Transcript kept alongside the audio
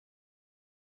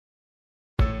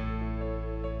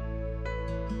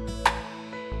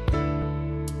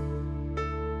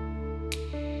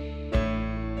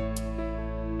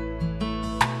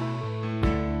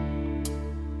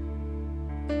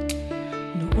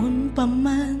pa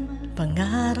man,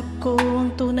 pangarap ko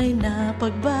ang tunay na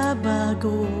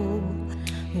pagbabago.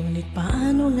 Ngunit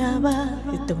paano nga ba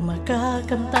ito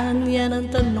makakamtan? Yan ang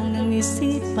tanong ng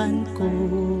isipan ko.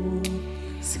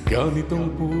 Sigaw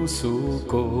nitong puso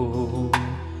ko,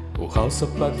 uhaw sa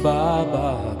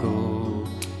pagbabago.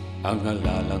 Ang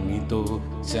halalang ito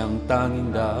siyang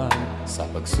tanging daan sa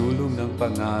pagsulong ng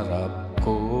pangarap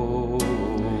ko.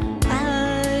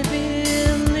 I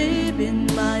believe in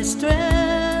my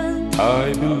strength,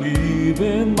 I believe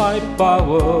in my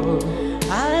power,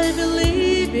 I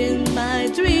believe in my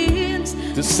dreams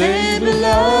to save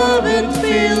beloved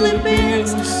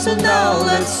Philippines. So now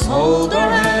let's hold our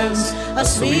hands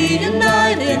as we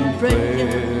unite in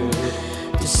prayer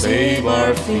to save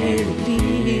our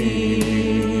Philippines.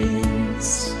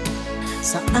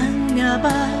 Saan nga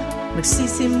ba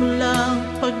magsisimula ang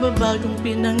pagbabagong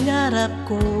pinangarap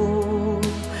ko?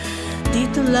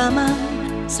 Dito lamang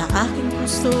sa aking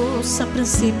gusto, sa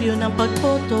prinsipyo ng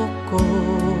pagboto ko.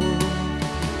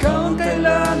 Ikaw ang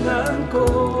kailangan ko,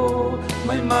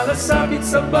 may malasakit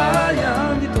sa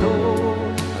bayan ito.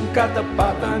 Ang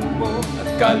katapatan mo at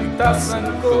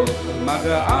kaligtasan ko,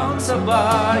 magaang sa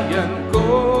bayan ko.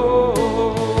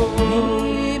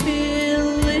 We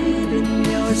believe in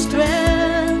your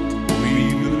strength,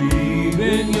 we believe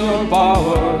in your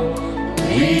power,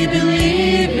 we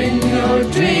believe in your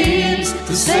dreams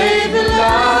to save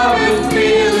beloved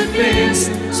Philippines.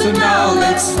 So now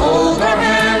let's hold our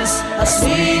hands as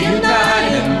we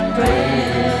unite in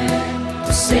prayer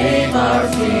to save our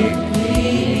Philippines.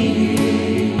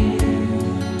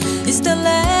 It's the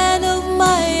land of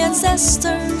my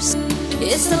ancestors,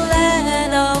 it's the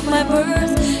land of my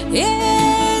birth,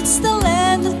 it's the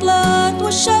land that blood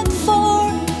was shed for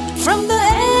from the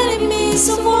enemies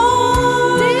of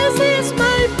war. This is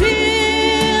my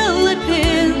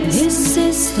Philippines. This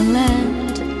is the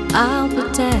land I'll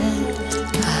protect.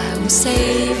 I will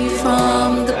save you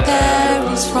from the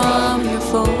perils from your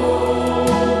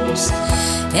foes,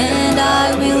 and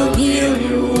I will heal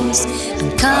your wounds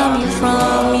and calm you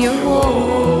from your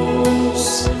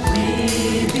woes.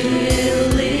 We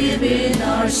believe in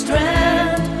our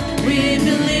strength, we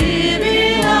believe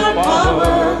in our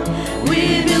power,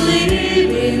 we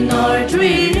believe in our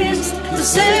dreams to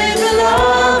save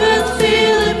beloved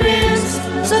Philippines.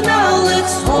 So now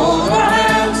let's hold our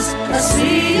hands as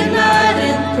we unite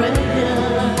in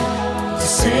prayer to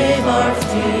save our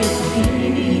Philippines.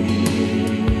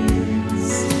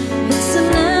 It's the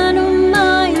land of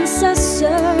my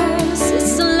ancestors,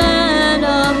 it's the land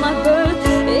of my birth,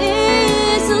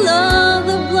 it's the love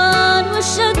the blood was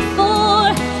shed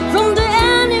for from the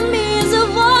enemies of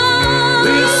war.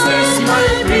 This is my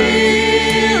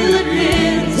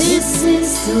Philippines. This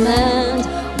is the land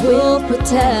we'll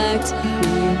protect.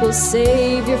 We will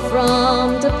save you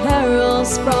from the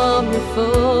perils from your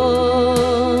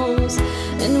foes,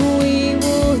 and we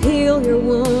will heal your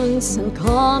wounds and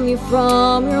calm you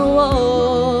from your woes.